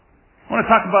I want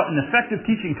to talk about an effective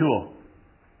teaching tool.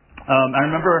 I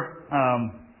remember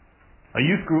a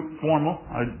youth group formal.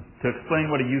 To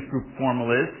explain what a youth group formal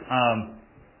is,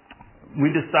 we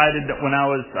decided that when I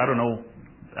was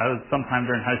sometime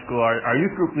during high school, our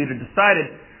youth group leader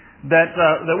decided that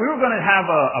we were going to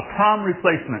have a prom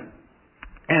replacement.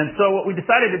 And so what we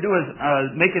decided to do is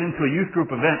make it into a youth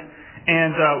group event.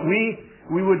 And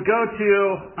we would go to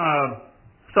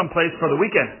someplace for the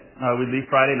weekend. We'd leave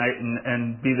Friday night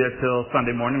and be there till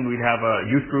Sunday morning. We'd have a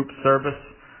youth group service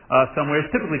somewhere.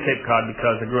 It's typically Cape Cod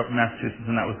because I grew up in Massachusetts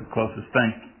and that was the closest thing.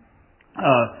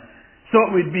 So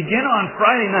we'd begin on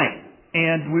Friday night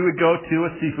and we would go to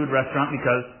a seafood restaurant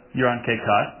because you're on Cape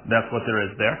Cod. That's what there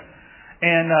is there.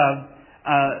 And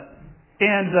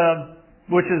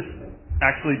which is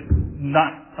actually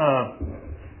not,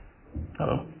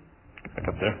 get back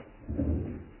up there.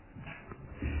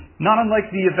 Not unlike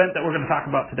the event that we're going to talk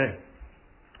about today.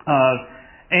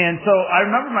 And so I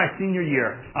remember my senior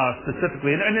year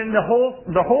specifically, and then the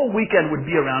whole weekend would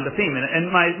be around a theme.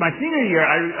 And my senior year,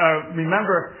 I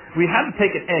remember we had to take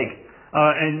an egg,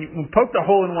 and you poked a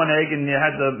hole in one egg, and you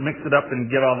had to mix it up and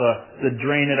get all the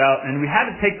drain it out. And we had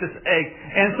to take this egg.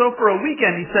 And so for a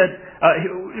weekend, he said,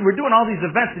 we're doing all these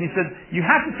events, and he said, you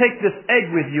have to take this egg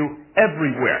with you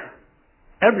everywhere.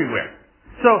 Everywhere.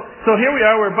 So here we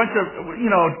are, we're a bunch of,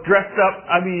 dressed up,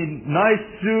 nice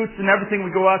suits and everything. We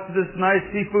go out to this nice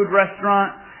seafood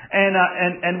restaurant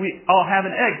and we all have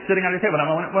an egg sitting on the table. And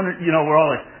I wonder, we're all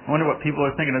like, I wonder what people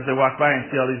are thinking as they walk by and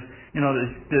see all these,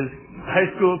 these high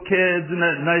school kids and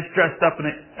they're nice dressed up and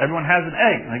everyone has an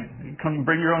egg. Like, you come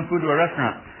bring your own food to a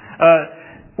restaurant.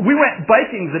 We went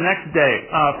biking the next day,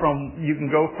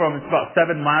 it's about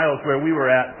 7 miles where we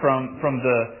were at from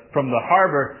the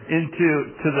harbor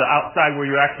to the outside where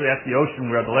you're actually at the ocean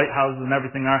where the lighthouses and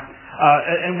everything are.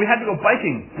 And we had to go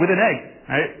biking with an egg,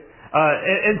 right?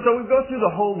 And so we go through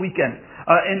the whole weekend.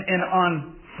 And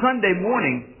on Sunday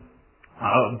morning,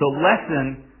 the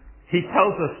lesson, he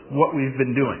tells us what we've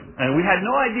been doing. And we had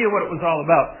no idea what it was all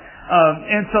about.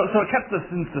 And so it kept us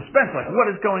in suspense, like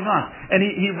what is going on? And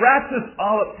he wraps us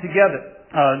all up together.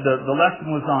 The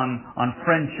lesson was on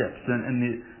friendships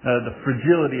and the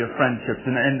fragility of friendships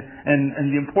and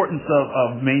the importance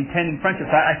of maintaining friendships.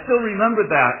 I still remember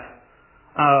that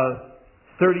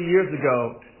 30 years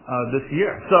ago this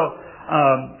year. So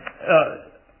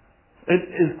it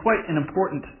is quite an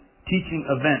important teaching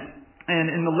event.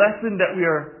 And in the lesson that we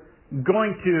are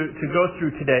going to go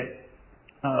through today,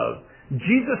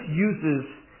 Jesus uses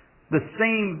the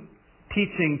same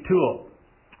teaching tool.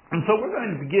 And so we're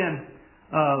going to begin,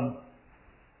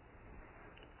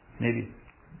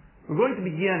 we're going to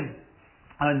begin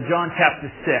on John chapter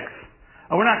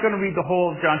 6. We're not going to read the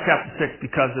whole of John chapter 6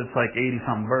 because it's like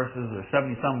 80-some verses or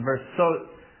 70-some verses. So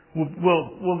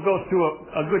we'll go through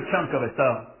a good chunk of it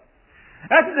though.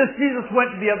 After this, Jesus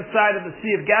went to the other side of the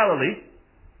Sea of Galilee,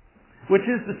 which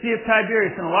is the Sea of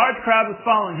Tiberias, and a large crowd was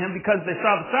following him because they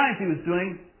saw the signs he was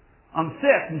doing on the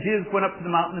sick. And Jesus went up to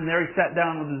the mountain, and there he sat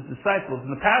down with his disciples.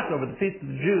 And the Passover, the feast of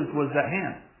the Jews, was at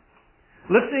hand.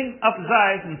 Lifting up his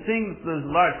eyes and seeing that there was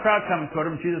a large crowd coming toward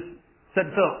him, Jesus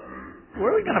said to Philip,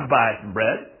 "Where are we going to buy some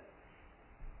bread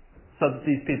so that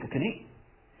these people can eat?"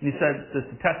 And he said this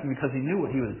to test him because he knew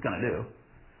what he was going to do.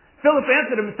 Philip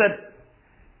answered him and said,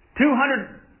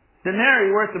 200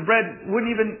 denarii worth of bread wouldn't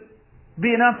even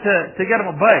be enough to get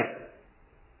him a bite.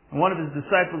 And one of his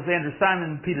disciples, Andrew,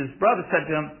 Simon Peter's brother, said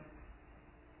to him,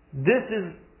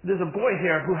 there's a boy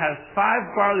here who has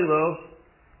 5 barley loaves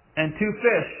and 2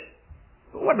 fish.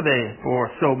 What are they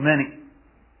for so many?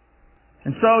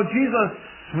 And so Jesus,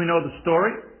 we know the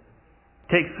story,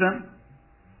 takes them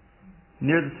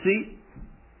near the sea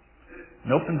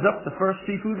and opens up the first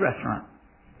seafood restaurant.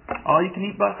 All you can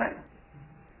eat buffet.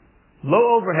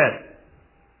 Low overhead.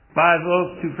 5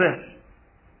 loaves, 2 fish.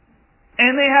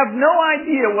 And they have no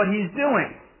idea what he's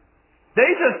doing.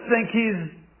 They just think he's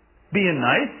being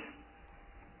nice.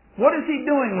 What is he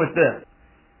doing with this?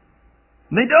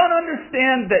 They don't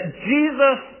understand that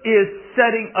Jesus is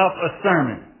setting up a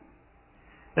sermon.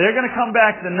 They're going to come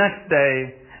back the next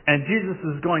day and Jesus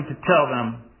is going to tell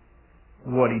them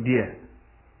what he did.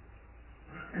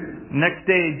 Next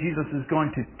day, Jesus is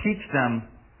going to teach them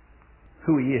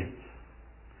who he is.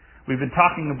 We've been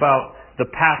talking about the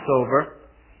Passover.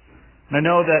 And I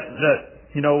know that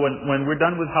when we're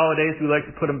done with holidays, we like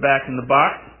to put them back in the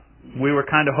box. We were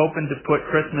kind of hoping to put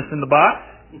Christmas in the box.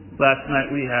 Last night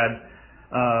we had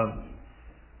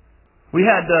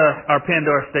our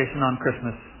Pandora station on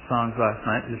Christmas songs last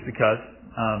night just because.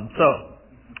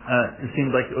 It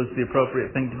seemed like it was the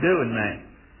appropriate thing to do in May,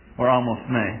 or almost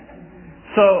May.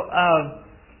 So,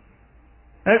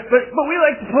 but we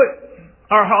like to put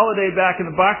our holiday back in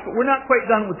the box, but we're not quite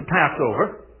done with the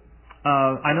Passover.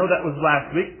 I know that was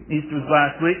last week. Easter was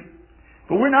last week.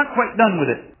 But we're not quite done with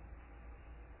it.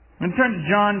 I'm going to turn to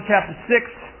John chapter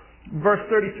 6, verse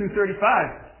 30 through 35,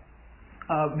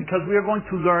 because we are going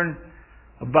to learn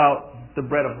about the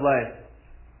bread of life.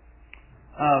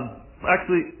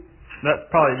 Actually, that's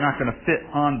probably not going to fit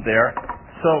on there.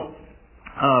 So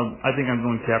I think I'm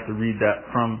going to have to read that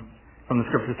from the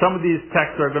scripture. Some of these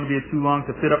texts are going to be too long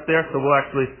to fit up there, so we'll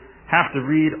actually have to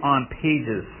read on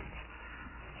pages.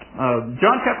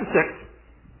 John chapter 6,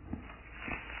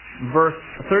 verse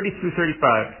 30 through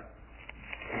 35.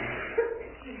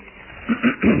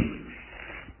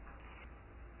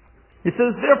 It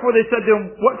says, "Therefore they said to him,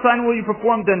 what sign will you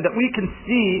perform then that we can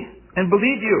see and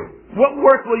believe you? What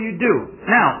work will you do?"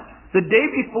 Now, the day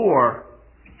before,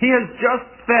 he has just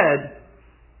fed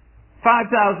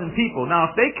 5,000 people. Now,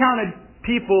 if they counted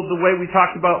people the way we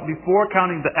talked about before,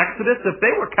 counting the Exodus, if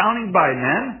they were counting by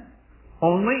men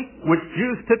only, which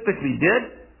Jews typically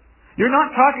did, you're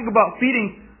not talking about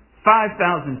feeding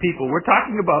 5,000 people. We're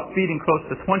talking about feeding close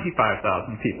to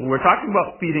 25,000 people. We're talking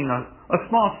about feeding a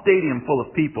small stadium full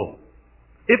of people.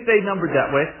 If they numbered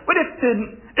that way. But if it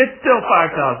didn't, it's still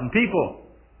 5,000 people.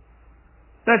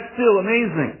 That's still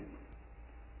amazing.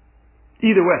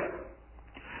 Either way.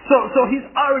 So he's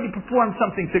already performed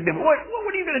something significant. What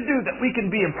are you going to do that we can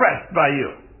be impressed by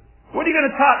you? What are you going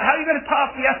to top? How are you going to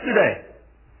top yesterday?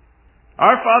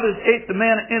 Our fathers ate the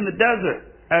manna in the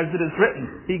desert, as it is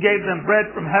written. He gave them bread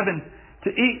from heaven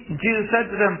to eat. And Jesus said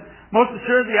to them, "Most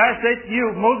assuredly I say to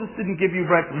you, Moses didn't give you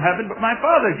bread from heaven, but my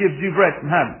Father gives you bread from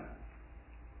heaven."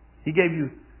 He gave you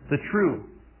the true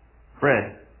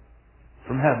bread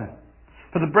from heaven.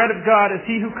 "For the bread of God is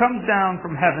he who comes down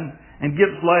from heaven and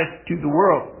gives life to the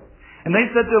world." And they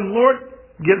said to him, "Lord,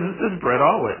 give us this bread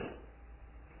always."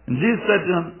 And Jesus said to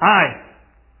them, "I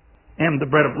am the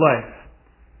bread of life.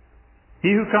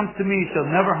 He who comes to me shall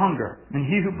never hunger, and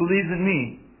he who believes in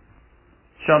me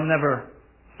shall never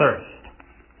thirst."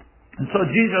 And so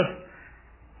Jesus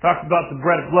talks about the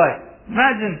bread of life.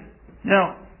 Imagine,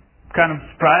 kind of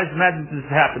surprised. Imagine this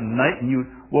happened tonight and you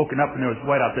woken up and there was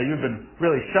white out there. You've been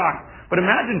really shocked. But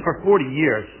imagine for 40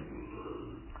 years,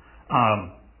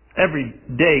 every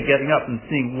day getting up and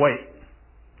seeing white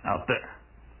out there.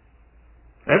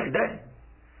 Every day.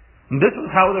 And this was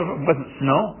how there wasn't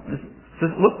snow. This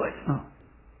doesn't look like snow.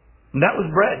 And that was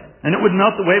bread. And it would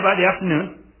melt away by the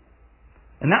afternoon.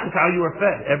 And that was how you were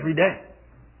fed every day.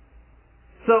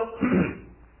 So,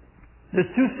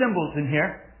 there's two symbols in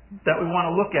here that we want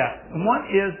to look at. And one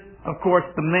is, of course,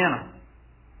 the manna.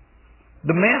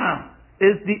 The manna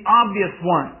is the obvious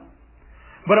one.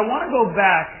 But I want to go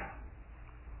back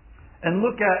and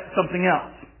look at something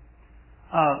else.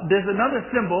 There's another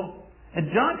symbol. In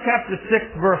John chapter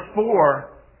 6, verse 4,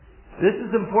 this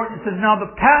is important. It says, "Now the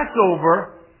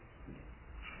Passover,"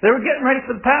 they were getting ready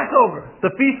for the Passover.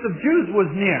 The Feast of Jews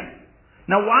was near.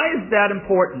 Now why is that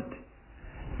important?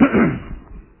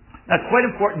 That's quite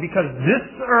important because this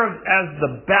serves as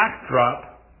the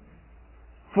backdrop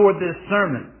for this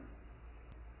sermon.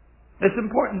 It's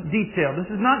important detail. This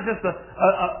is not just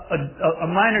a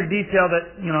minor detail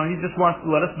that, he just wants to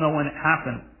let us know when it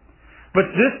happened.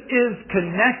 But this is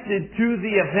connected to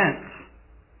the events.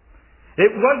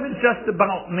 It wasn't just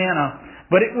about manna,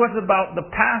 but it was about the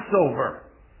Passover.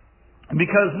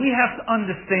 Because we have to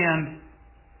understand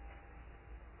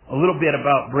a little bit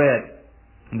about bread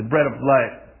and the bread of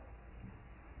life.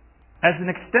 As an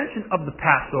extension of the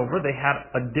Passover, they had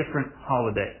a different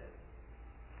holiday.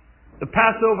 The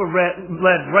Passover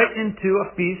led right into a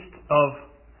feast of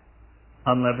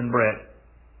unleavened bread.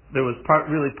 There was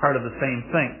really part of the same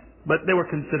thing. But they were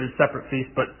considered separate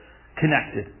feasts, but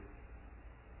connected.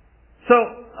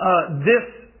 So, this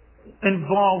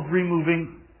involved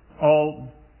removing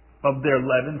all of their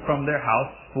leaven from their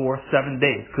house for 7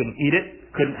 days. Couldn't eat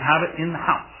it, couldn't have it in the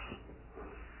house.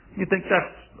 You think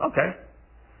that's okay.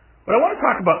 But I want to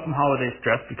talk about some holiday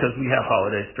stress because we have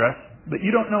holiday stress, but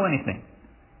you don't know anything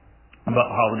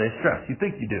about holiday stress. You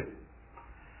think you do.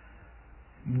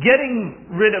 Getting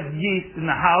rid of yeast in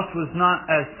the house was not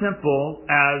as simple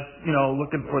as,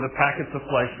 looking for the packets of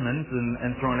Fleischmann's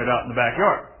and throwing it out in the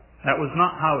backyard. That was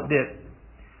not how it did.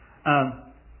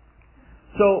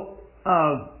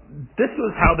 This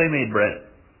was how they made bread.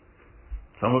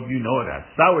 Some of you know it as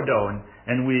sourdough,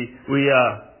 and we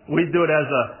do it as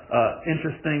a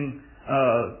interesting,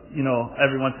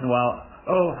 every once in a while.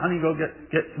 "Oh, honey, go get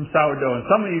some sourdough." And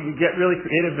some of you get really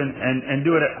creative and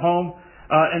do it at home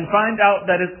and find out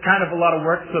that it's kind of a lot of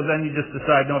work. So then you just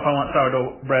decide, no, if I want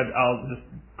sourdough bread, I'll just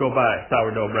go buy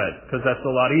sourdough bread because that's a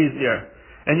lot easier.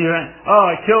 And you're like, oh,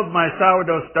 I killed my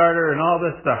sourdough starter and all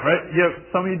this stuff, right?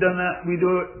 Some of you done that? We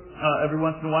do it every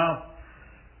once in a while.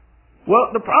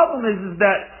 Well, the problem is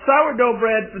that sourdough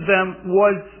bread for them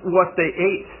was what they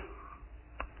ate.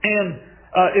 And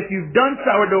if you've done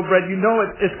sourdough bread, you know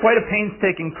it's quite a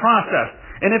painstaking process.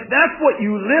 And if that's what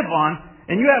you live on,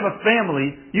 and you have a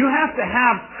family, you have to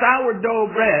have sourdough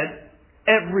bread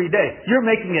every day. You're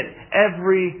making it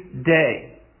every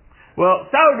day. Well,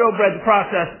 sourdough bread, the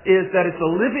process is that it's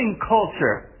a living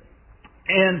culture.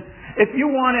 And if you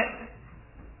want it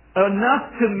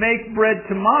enough to make bread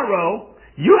tomorrow,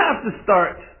 you have to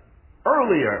start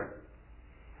earlier.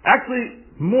 Actually,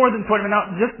 more than 20 minutes.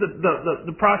 Now, just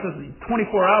the process, 24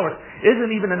 hours,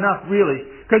 isn't even enough, really.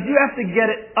 Because you have to get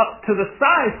it up to the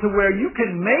size to where you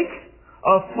can make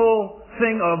a full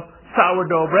thing of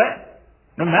sourdough bread.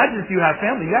 Now, imagine if you have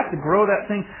family. You have to grow that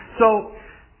thing. So,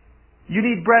 you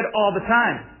need bread all the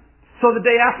time. So the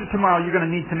day after tomorrow, you're going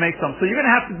to need to make some. So you're going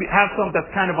to have some that's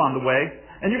kind of on the way.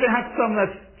 And you're going to have some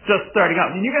that's just starting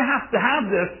out. And you're going to have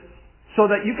this so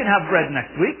that you can have bread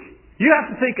next week. You have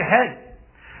to think ahead.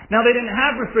 Now, they didn't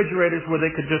have refrigerators where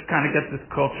they could just kind of get this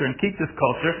culture and keep this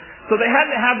culture. So they had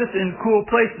to have this in cool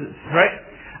places, right?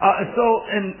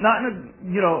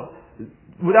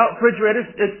 Without refrigerators,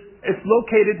 it's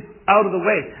located out of the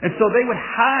way. And so they would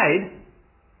hide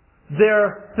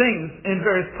their things in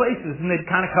various places, and they'd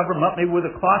kind of cover them up, maybe with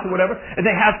a cloth or whatever. And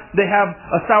they have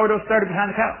a sourdough starter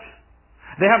behind the couch.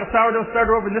 They have a sourdough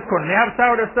starter over in this corner. They have a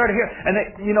sourdough starter here, and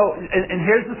and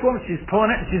here's this woman. She's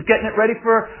pulling it, and she's getting it ready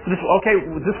for this. Okay,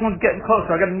 this one's getting close.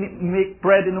 So I got to make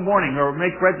bread in the morning, or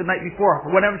make bread the night before,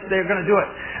 or whatever they're going to do it.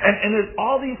 And there's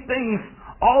all these things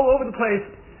all over the place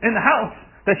in the house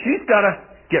that she's got to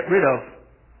get rid of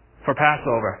for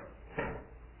Passover,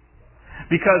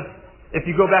 because if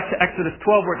you go back to Exodus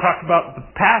 12 where it talks about the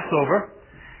Passover,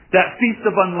 that Feast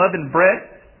of Unleavened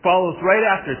Bread follows right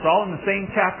after. It's all in the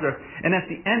same chapter. And at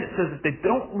the end it says if they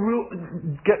don't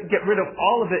get rid of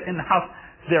all of it in the house,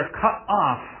 they're cut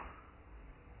off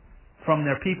from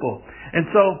their people. And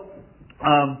so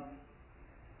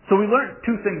we learned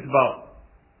two things about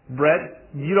bread.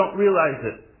 You don't realize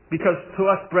it. Because to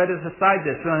us, bread is a side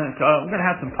dish. I'm going to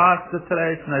have some pasta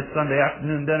today. It's a nice Sunday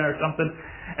afternoon dinner or something.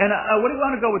 And what do you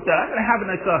want to go with that? I'm going to have a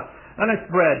nice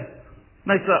bread,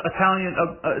 nice Italian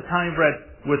bread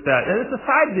with that. And it's a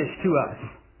side dish to us.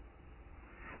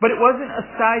 But it wasn't a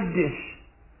side dish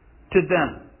to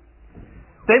them.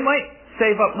 They might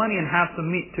save up money and have some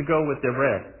meat to go with their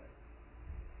bread.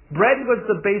 Bread was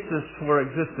the basis for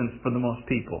existence for the most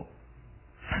people.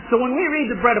 So when we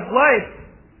read the bread of life,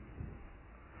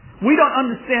 we don't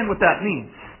understand what that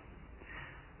means.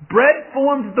 Bread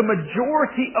forms the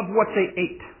majority of what they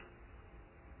ate.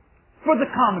 For the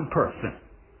common person.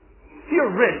 If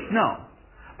you're rich, no.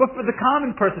 But for the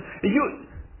common person,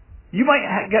 you might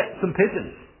get some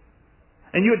pigeons.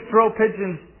 And you would throw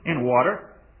pigeons in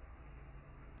water.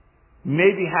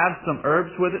 Maybe have some herbs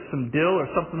with it, some dill or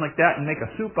something like that, and make a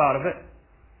soup out of it.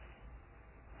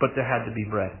 But there had to be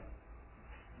bread.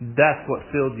 That's what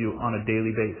filled you on a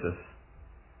daily basis.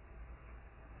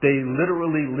 They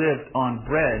literally lived on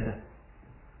bread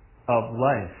of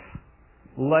life.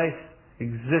 Life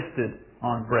existed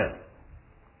on bread.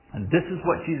 And this is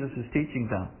what Jesus is teaching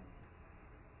them.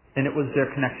 And it was their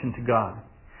connection to God.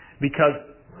 Because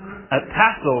at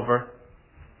Passover,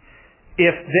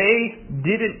 if they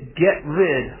didn't get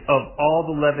rid of all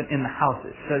the leaven in the house,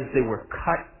 it says they were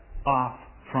cut off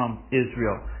from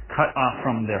Israel. Cut off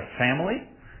from their family.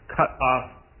 Cut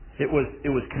off. It was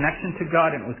connection to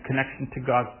God, and it was connection to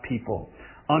God's people.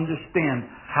 Understand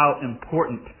how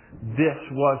important this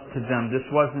was to them. This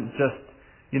wasn't just,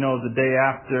 the day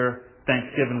after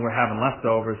Thanksgiving we're having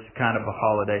leftovers, kind of a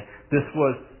holiday. This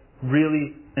was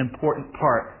really important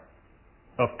part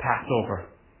of Passover.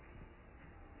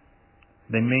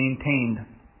 They maintained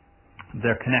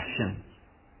their connection.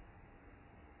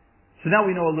 So now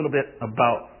we know a little bit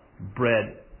about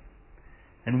bread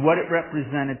and what it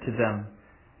represented to them.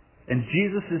 And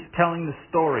Jesus is telling the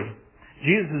story.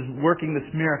 Jesus is working this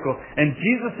miracle. And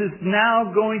Jesus is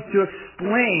now going to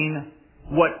explain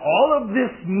what all of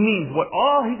this means, what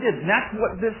all He did. And that's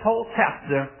what this whole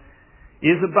chapter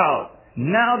is about.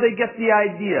 Now they get the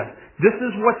idea. This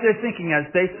is what they're thinking as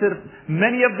they sit.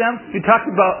 Many of them, Tim talked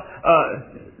about,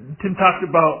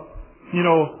 you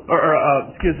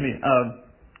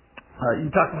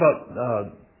talked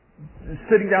about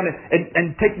sitting down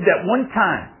and taking that one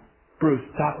time, Bruce,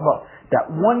 talk about that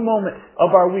one moment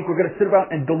of our week. We're going to sit around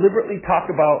and deliberately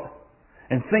talk about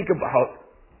and think about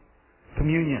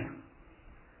communion.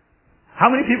 How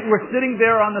many people were sitting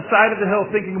there on the side of the hill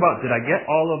thinking about, did I get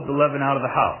all of the leaven out of the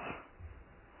house?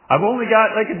 I've only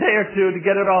got like a day or two to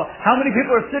get it all. How many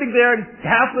people are sitting there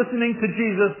half listening to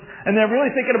Jesus and they're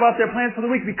really thinking about their plans for the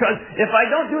week? Because if I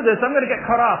don't do this, I'm going to get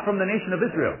cut off from the nation of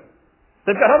Israel.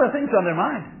 They've got other things on their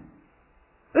mind.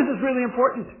 This is really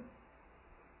important.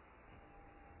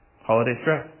 Holiday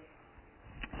stress.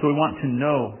 So we want to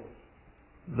know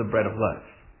the bread of life.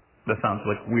 That sounds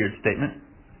like a weird statement.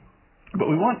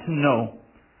 But we want to know.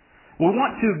 We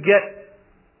want to get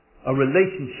a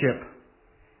relationship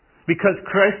because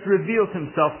Christ reveals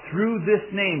himself through this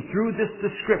name, through this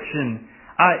description.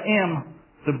 I am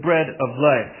the bread of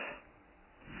life.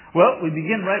 Well, we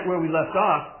begin right where we left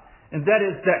off, and that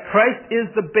is that Christ is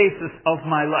the basis of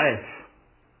my life.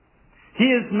 He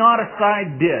is not a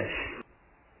side dish.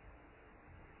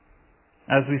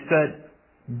 As we said,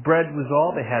 bread was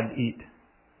all they had to eat.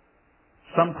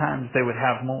 Sometimes they would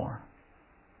have more.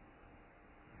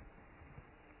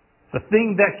 The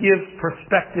thing that gives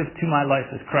perspective to my life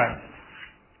is Christ.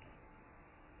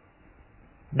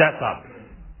 That's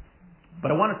obvious.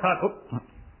 But I want to talk,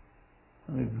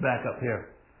 let me back up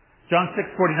here. John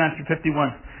 6:49 through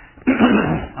 51.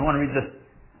 I want to read this.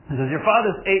 It says, your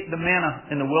fathers ate the manna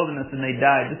in the wilderness and they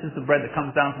died. This is the bread that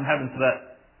comes down from heaven so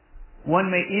that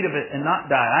one may eat of it and not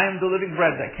die. I am the living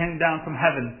bread that came down from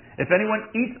heaven. If anyone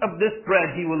eats of this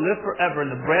bread, he will live forever.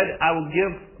 And the bread I will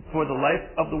give for the life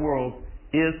of the world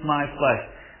is my flesh.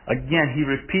 Again, he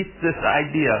repeats this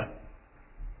idea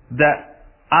that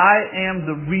I am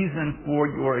the reason for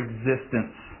your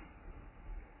existence.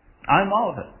 I'm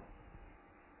all of it.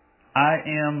 I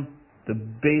am the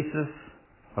basis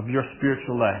of your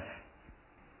spiritual life.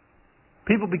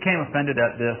 People became offended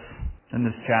at this in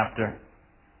this chapter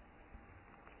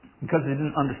because they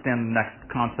didn't understand the next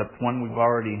concept, one we've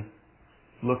already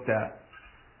looked at.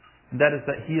 And that is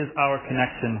that he is our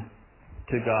connection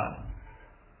to God.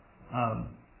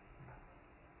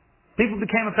 People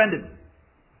became offended.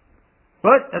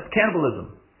 But that's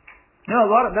cannibalism. You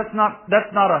know, that's not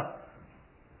just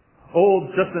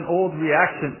an old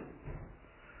reaction.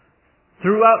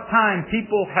 Throughout time,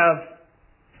 people have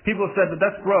said that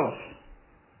that's gross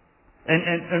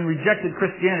and rejected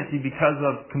Christianity because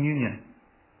of communion,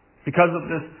 because of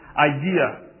this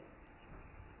idea.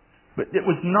 But it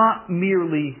was not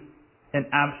merely an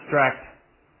abstract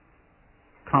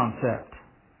concept.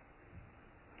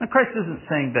 Now, Christ isn't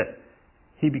saying that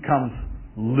he becomes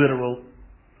literal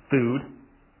food.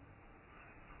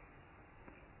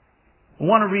 I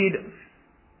want to read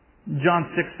John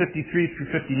 6:53 through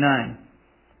 59.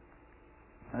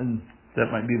 And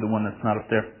that might be the one that's not up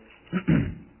there.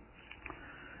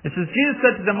 It says, Jesus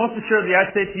said to them, most assuredly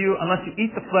I say to you, unless you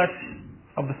eat the flesh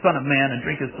of the Son of Man and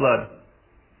drink his blood,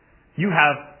 you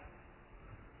have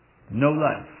no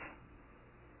life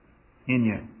in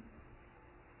you.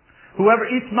 Whoever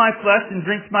eats my flesh and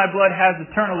drinks my blood has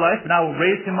eternal life, and I will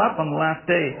raise him up on the last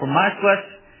day. For my flesh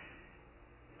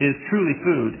is truly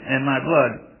food, and my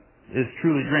blood is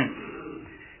truly drink.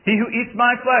 He who eats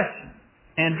my flesh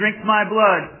and drinks my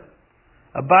blood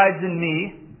abides in me,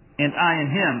 and I in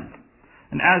him.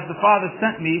 And as the Father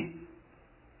sent me,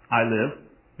 I live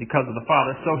because of the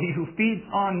Father. So he who feeds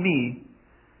on me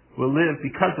will live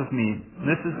because of me.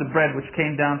 This is the bread which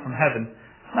came down from heaven.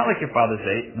 Not like your fathers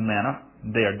ate the manna.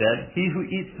 They are dead. He who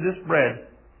eats this bread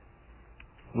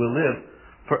will live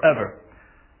forever.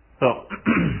 So,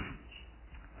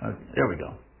 there we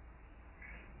go.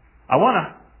 I want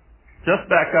to just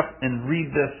back up and read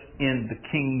this in the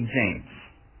King James.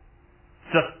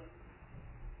 Just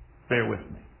bear with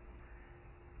me.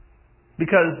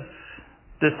 Because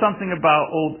there's something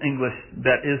about Old English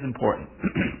that is important.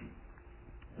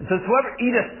 It says, whoever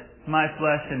eateth my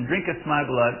flesh and drinketh my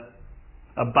blood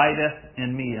abideth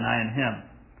in me, and I in him.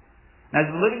 As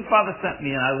the living Father sent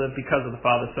me, and I live because of the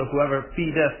Father, so whoever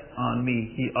feedeth on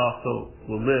me, he also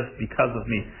will live because of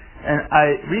me. And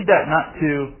I read that not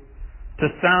to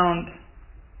sound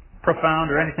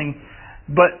profound or anything,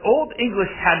 but Old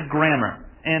English had grammar,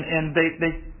 and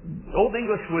Old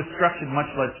English was structured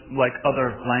much like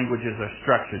other languages are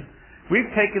structured. We've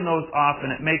taken those off,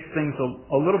 and it makes things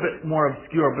a little bit more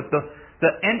obscure, but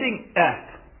the ending "f"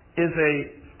 is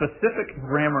a specific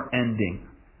grammar ending.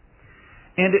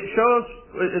 And it shows,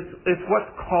 it's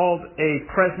what's called a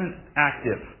present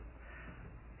active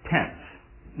tense.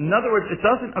 In other words, it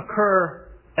doesn't occur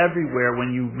everywhere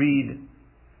when you read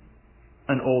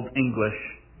an Old English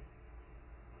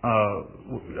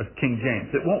King James.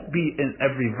 It won't be in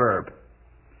every verb.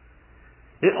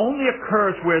 It only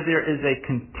occurs where there is a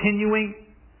continuing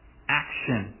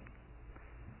action.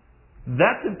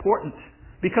 That's important.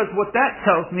 Because what that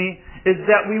tells me is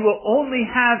that we will only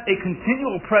have a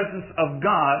continual presence of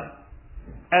God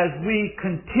as we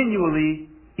continually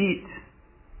eat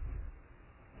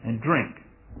and drink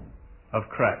of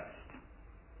Christ.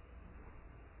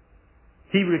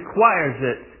 He requires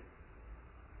it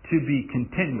to be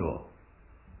continual,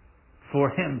 for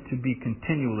Him to be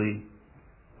continually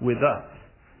with us.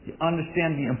 You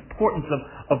understand the importance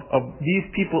of these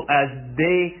people as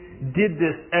they did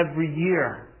this every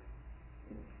year.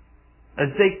 As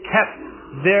they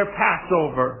kept their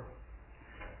Passover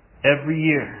every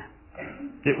year.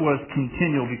 It was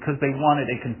continual because they wanted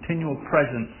a continual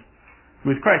presence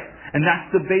with Christ. And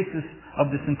that's the basis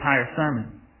of this entire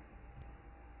sermon.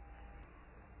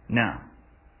 Now,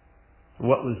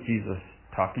 what was Jesus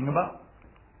talking about?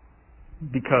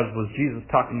 Because was Jesus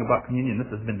talking about communion?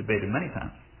 This has been debated many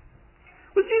times.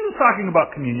 Was Jesus talking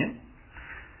about communion?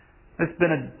 It's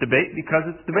been a debate because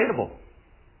it's debatable.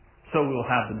 So we will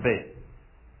have the debate.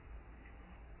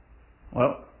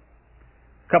 Well,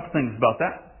 a couple things about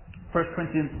that. 1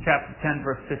 Corinthians chapter 10,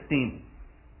 verse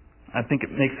 15. I think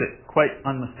it makes it quite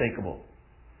unmistakable.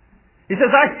 He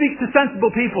says, I speak to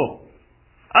sensible people.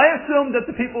 I assume that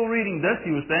the people reading this,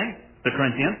 he was saying, the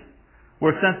Corinthians,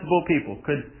 were sensible people,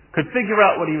 could figure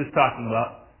out what he was talking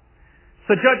about.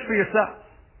 So judge for yourselves.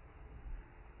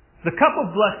 The cup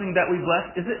of blessing that we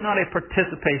bless, is it not a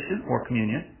participation or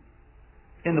communion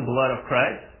in the blood of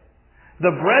Christ?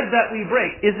 The bread that we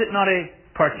break, is it not a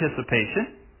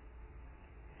participation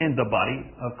in the body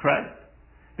of Christ?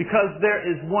 Because there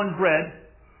is one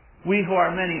bread, we who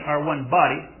are many are one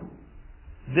body,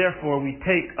 therefore we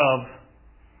take of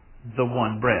the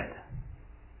one bread.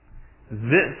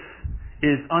 This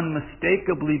is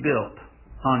unmistakably built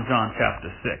on John chapter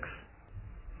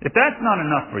 6. If that's not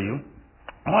enough for you,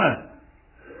 I want to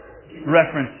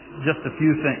reference just a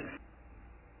few things.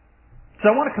 So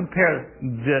I want to compare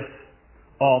this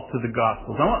all to the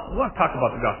Gospels. I want to talk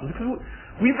about the Gospels because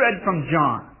we read from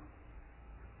John.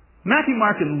 Matthew,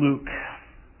 Mark, and Luke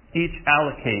each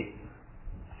allocate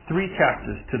 3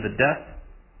 chapters to the death,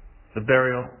 the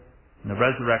burial, and the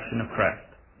resurrection of Christ.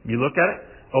 You look at it,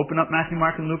 open up Matthew,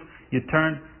 Mark, and Luke, you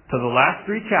turn to the last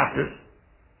 3 chapters,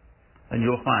 and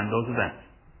you'll find those events.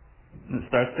 And it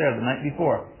starts there the night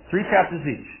before. 3 chapters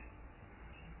each.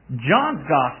 John's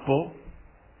Gospel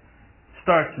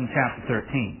starts in chapter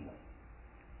 13,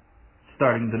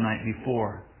 starting the night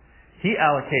before. He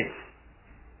allocates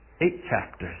 8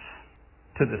 chapters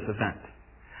to this event.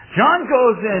 John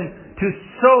goes into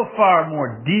so far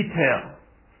more detail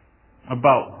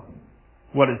about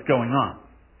what is going on.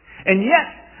 And yet,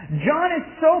 John is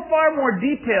so far more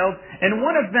detailed, and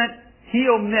one event he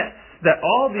omits that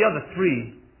all the other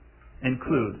 3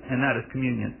 include, and that is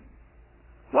communion.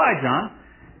 Why, John?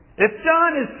 If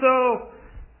John is so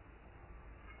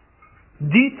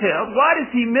detailed, why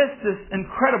does he miss this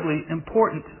incredibly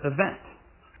important event?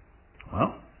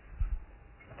 Well,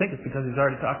 I think it's because he's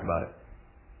already talked about it.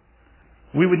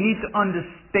 We would need to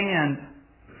understand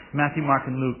Matthew, Mark,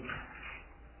 and Luke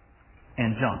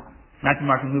and John. Matthew,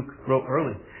 Mark, and Luke wrote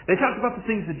early. They talked about the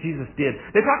things that Jesus did.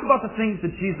 They talked about the things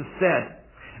that Jesus said.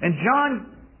 And John,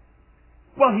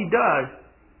 well, he does.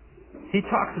 He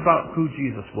talks about who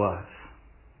Jesus was.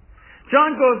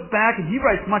 John goes back and he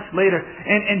writes much later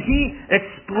and he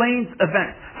explains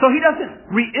events. So he doesn't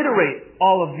reiterate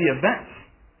all of the events.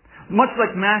 Much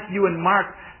like Matthew and Mark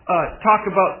talk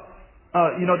about,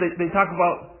 they talk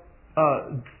about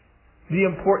the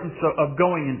importance of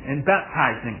going and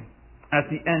baptizing at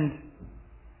the end.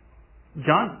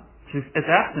 John is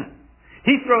absent.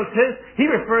 He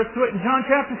refers to it in John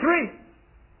chapter 3.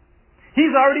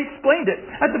 He's already explained it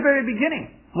at the very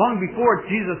beginning. Long before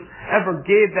Jesus ever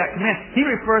gave that command, he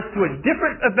refers to a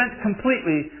different event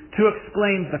completely to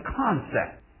explain the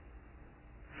concept.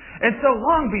 And so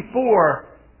long before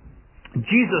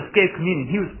Jesus gave communion,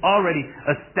 he was already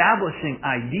establishing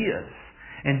ideas.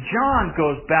 And John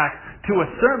goes back to a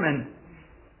sermon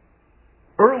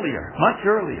earlier, much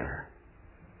earlier,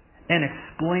 and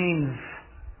explains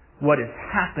what is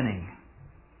happening.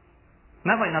 And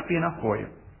that might not be enough for you.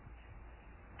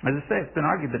 As I say, it's been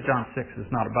argued that John 6 is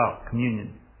not about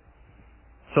communion.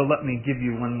 So let me give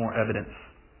you one more evidence.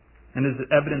 And this is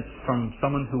evidence from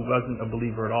someone who wasn't a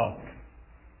believer at all.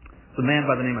 It's a man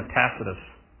by the name of Tacitus.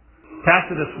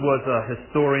 Tacitus was a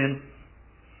historian.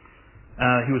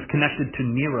 He was connected to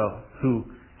Nero, who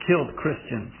killed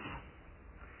Christians.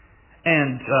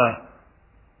 And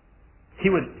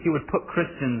he would put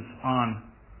Christians on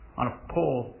a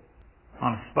pole,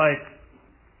 on a spike,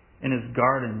 in his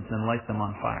gardens and light them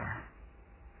on fire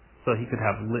so he could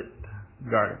have lit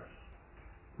gardens.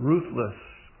 Ruthless,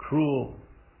 cruel,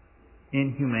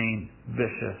 inhumane,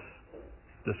 vicious,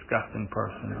 disgusting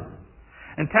person.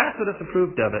 And Tacitus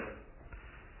approved of it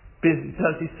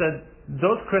because he said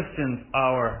those Christians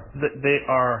are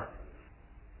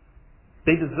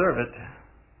They deserve it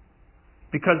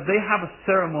because they have a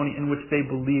ceremony in which they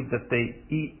believe that they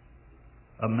eat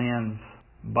a man's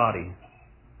body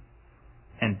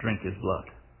and drink his blood.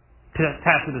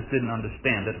 Tacitus didn't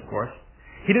understand it, of course.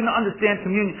 He didn't understand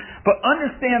communion. But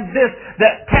understand this,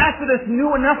 that Tacitus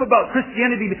knew enough about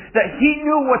Christianity that he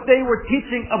knew what they were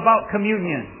teaching about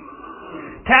communion.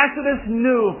 Tacitus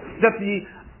knew that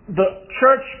the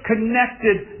church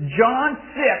connected John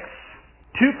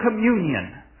 6 to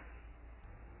communion.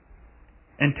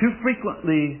 And too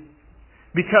frequently,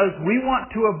 because we want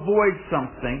to avoid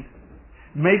something,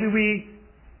 maybe we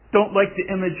don't like the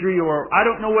imagery, or I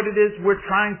don't know what it is we're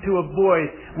trying to avoid,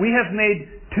 we have made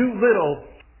too little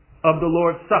of the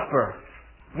Lord's Supper.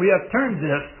 We have turned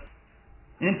this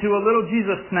into a little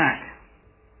Jesus snack.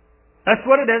 That's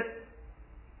what it is.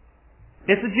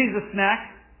 It's a Jesus snack.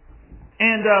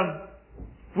 And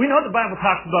we know the Bible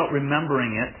talks about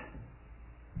remembering it.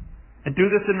 And do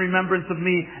this in remembrance of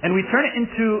me. And we turn it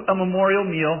into a memorial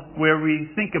meal where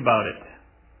we think about it.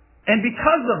 And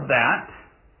because of that,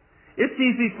 it's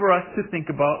easy for us to think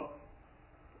about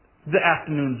the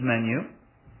afternoon's menu,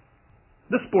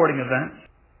 the sporting events,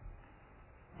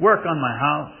 work on my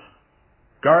house,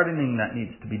 gardening that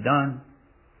needs to be done,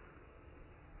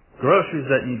 groceries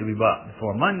that need to be bought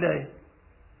before Monday,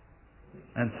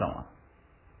 and so on.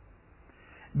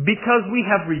 Because we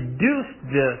have reduced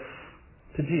this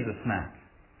to Jesus snack.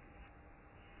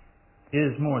 It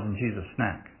is more than Jesus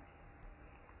snack.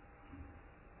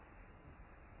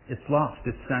 It's lost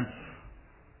its sense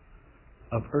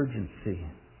of urgency.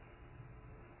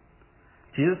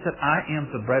 Jesus said, I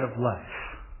am the bread of life.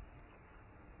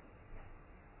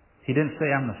 He didn't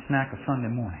say I'm the snack of Sunday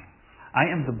morning.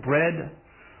 I am the bread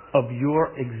of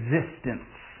your existence.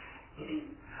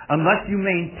 Unless you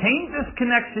maintain this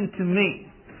connection to me,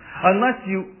 unless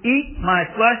you eat my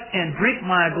flesh and drink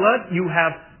my blood, you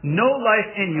have no life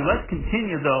in you. Let's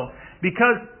continue though,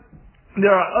 because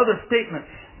there are other statements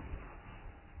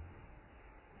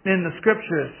in the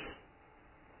scriptures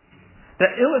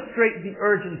that illustrate the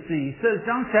urgency. He says,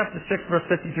 John chapter 6 verse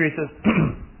 53, he says,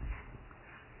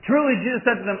 truly Jesus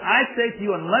said to them, I say to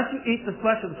you, unless you eat the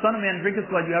flesh of the Son of Man and drink his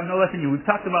blood, you have no life in you. We've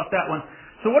talked about that one.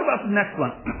 So what about the next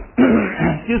one?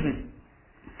 Excuse me.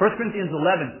 1 Corinthians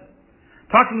 11.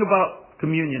 Talking about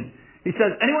communion. He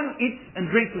says, anyone who eats and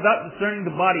drinks without discerning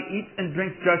the body eats and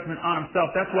drinks judgment on himself.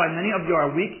 That's why many of you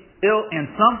are weak, ill, and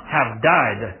some have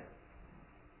died.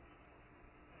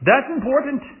 That's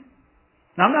important.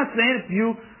 Now I'm not saying if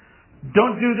you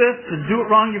don't do this or do it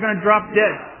wrong, you're going to drop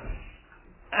dead.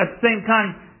 At the same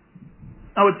time,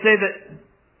 I would say that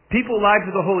people lied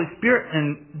to the Holy Spirit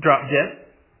and dropped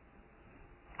dead.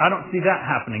 I don't see that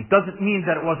happening. Doesn't mean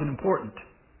that it wasn't important.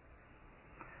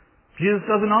 Jesus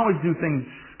doesn't always do things.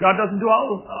 God doesn't do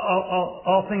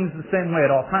all things the same way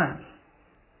at all times.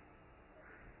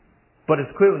 But it's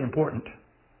clearly important.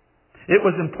 It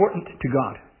was important to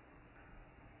God.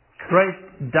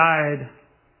 Christ died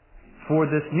for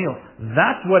this meal.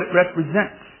 That's what it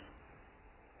represents.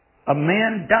 A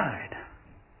man died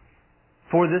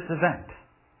for this event.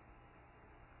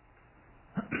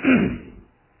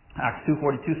 Acts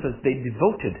 2:42 says they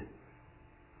devoted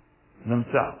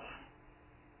themselves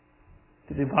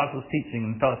to the apostles' teaching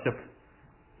and fellowship,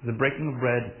 the breaking of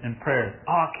bread and prayers.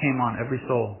 Awe came on every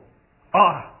soul.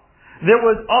 Awe. There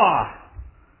was awe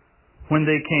when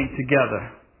they came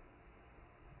together.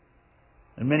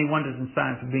 And many wonders and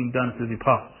signs were being done through the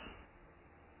apostles.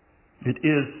 It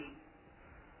is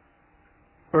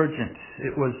urgent.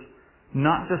 It was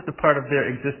not just a part of their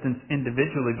existence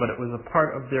individually, but it was a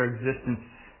part of their existence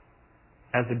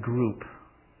as a group.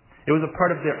 It was a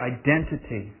part of their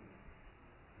identity.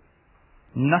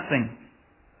 Nothing,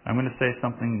 I'm going to say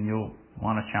something and you'll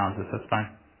want to challenge this, that's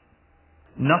fine.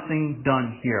 Nothing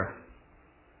done here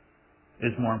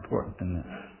is more important than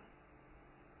this.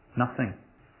 Nothing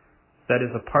that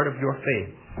is a part of your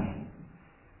faith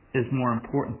is more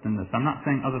important than this. I'm not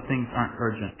saying other things aren't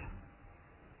urgent.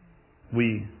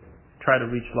 We try to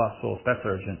reach lost souls. That's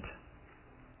urgent.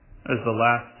 As the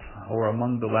last, or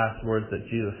among the last words that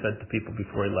Jesus said to people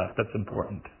before he left. That's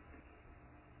important.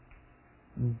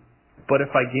 But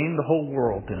if I gained the whole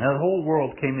world, and the whole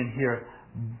world came in here,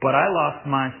 but I lost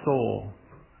my soul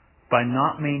by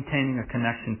not maintaining a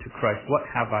connection to Christ, what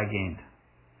have I gained?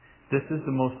 This is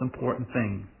the most important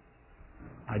thing.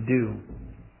 I do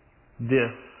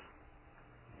this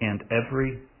and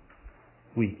every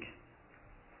week.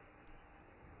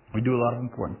 We do a lot of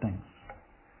important things.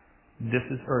 This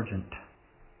is urgent.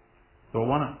 So I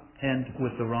want to end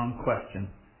with the wrong question.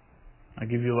 I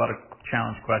give you a lot of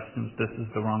challenge questions. This is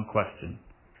the wrong question.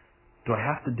 Do I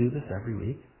have to do this every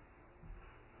week?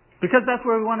 Because that's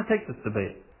where we want to take this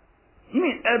debate. You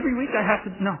mean every week I have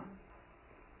to? No.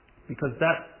 Because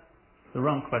that's the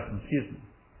wrong question. Excuse me.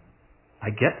 I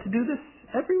get to do this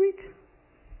every week?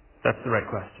 That's the right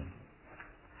question.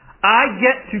 I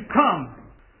get to come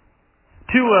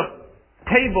to a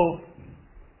table.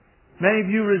 Many of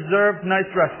you reserved nice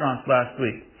restaurants last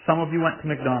week. Some of you went to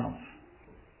McDonald's.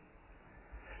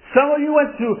 Some of you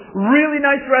went to really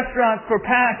nice restaurants for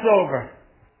Passover.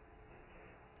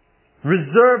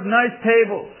 Reserved nice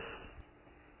tables.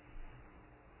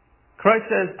 Christ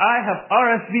says, I have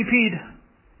RSVP'd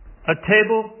a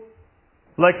table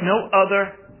like no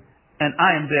other, and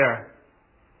I am there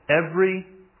every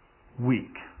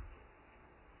week.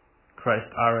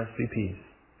 Christ RSVPs.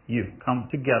 You come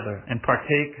together and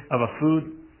partake of a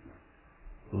food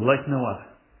like no other.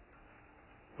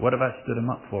 What have I stood him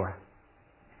up for?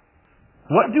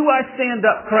 What do I stand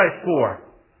up Christ for?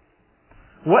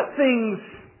 What things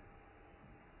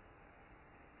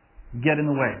get in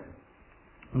the way?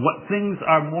 What things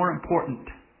are more important?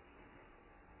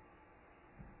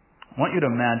 I want you to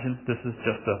imagine, this is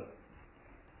just a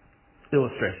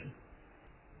illustration.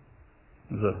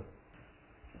 There's a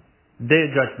day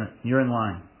of judgment. You're in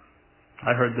line.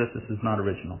 I heard this. This is not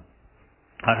original.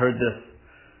 I heard this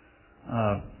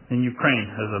in Ukraine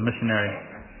as a missionary.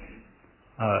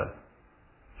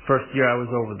 First year I was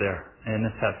over there, and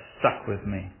this has stuck with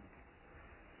me.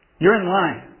 You're in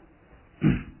line.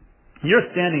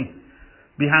 You're standing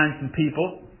behind some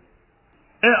people,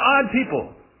 and odd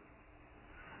people.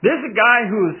 There's a guy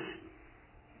who's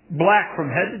black from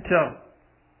head to toe.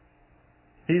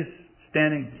 He's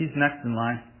standing, he's next in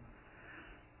line.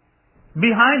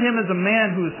 Behind him is a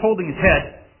man who is holding his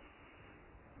head.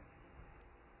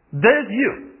 There's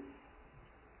you.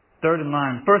 Third in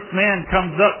line. First man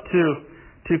comes up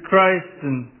to Christ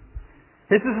and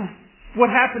he says, what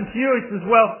happened to you? He says,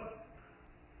 well,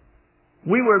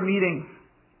 we were meeting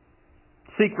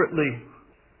secretly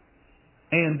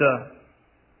and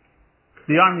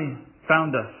the army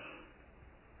found us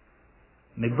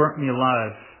and they burnt me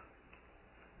alive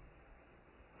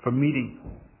for meeting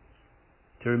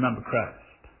to remember Christ.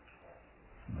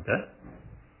 Okay?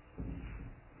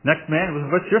 Next man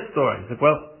was, what's your story? He's like,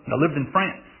 well, I lived in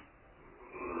France.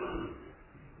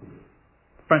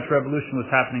 The French Revolution was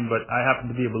happening, but I happened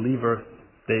to be a believer.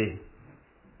 They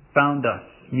found us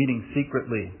meeting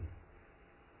secretly.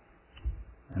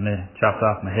 And they chopped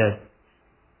off my head.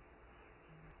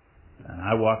 And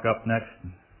I walk up next.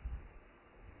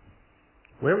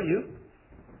 Where were you?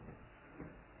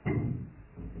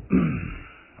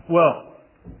 Well,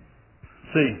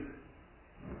 see,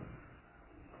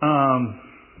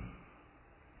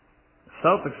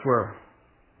 Celtics were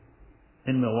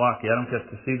in Milwaukee. I don't get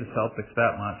to see the Celtics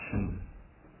that much, and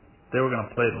they were going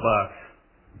to play the Bucks.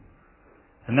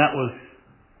 And that was,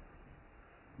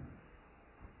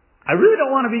 I really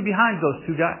don't want to be behind those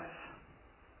two guys.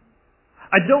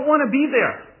 I don't want to be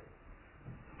there.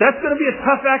 That's going to be a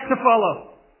tough act to follow.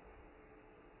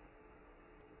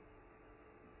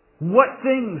 What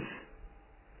things?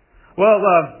 Well,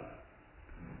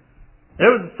 it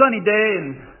was a sunny day,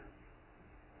 and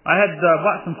I had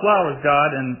bought some flowers,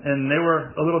 God, and they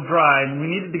were a little dry, and we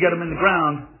needed to get them in the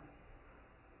ground.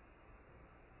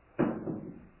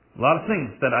 A lot of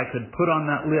things that I could put on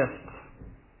that list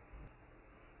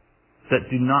that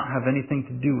do not have anything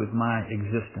to do with my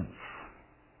existence.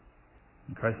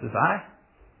 And Christ says,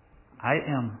 I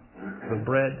am the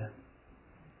bread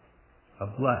of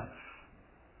life.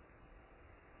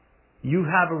 You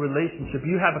have a relationship.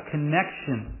 You have a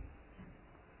connection.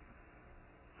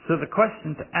 So the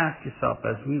question to ask yourself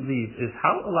as we leave is,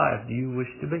 how alive do you wish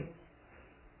to be?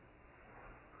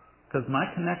 Because my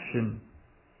connection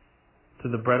to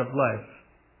the bread of life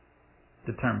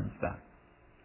determines that.